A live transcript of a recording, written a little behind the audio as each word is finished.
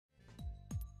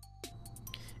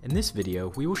In this video,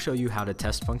 we will show you how to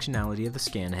test functionality of the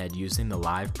Scanhead using the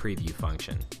live preview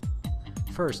function.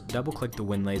 First, double-click the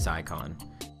WinLays icon.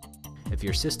 If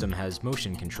your system has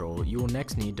motion control, you will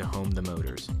next need to home the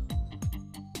motors.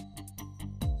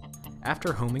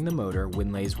 After homing the motor,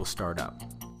 WinLays will start up.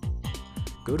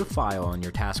 Go to File on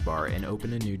your taskbar and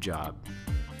open a new job.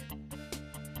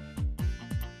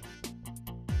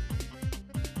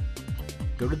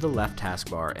 Go to the left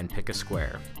taskbar and pick a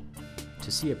square.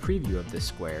 To see a preview of this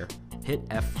square, hit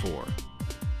F4.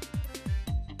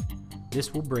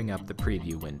 This will bring up the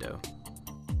preview window.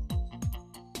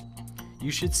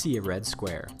 You should see a red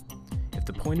square. If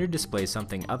the pointer displays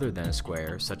something other than a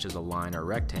square, such as a line or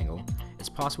rectangle, it's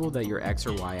possible that your X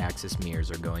or Y axis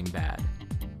mirrors are going bad.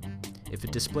 If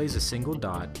it displays a single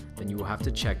dot, then you will have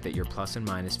to check that your plus and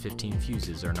minus 15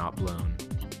 fuses are not blown.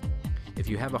 If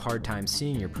you have a hard time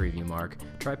seeing your preview mark,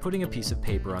 try putting a piece of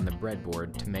paper on the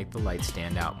breadboard to make the light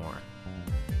stand out more.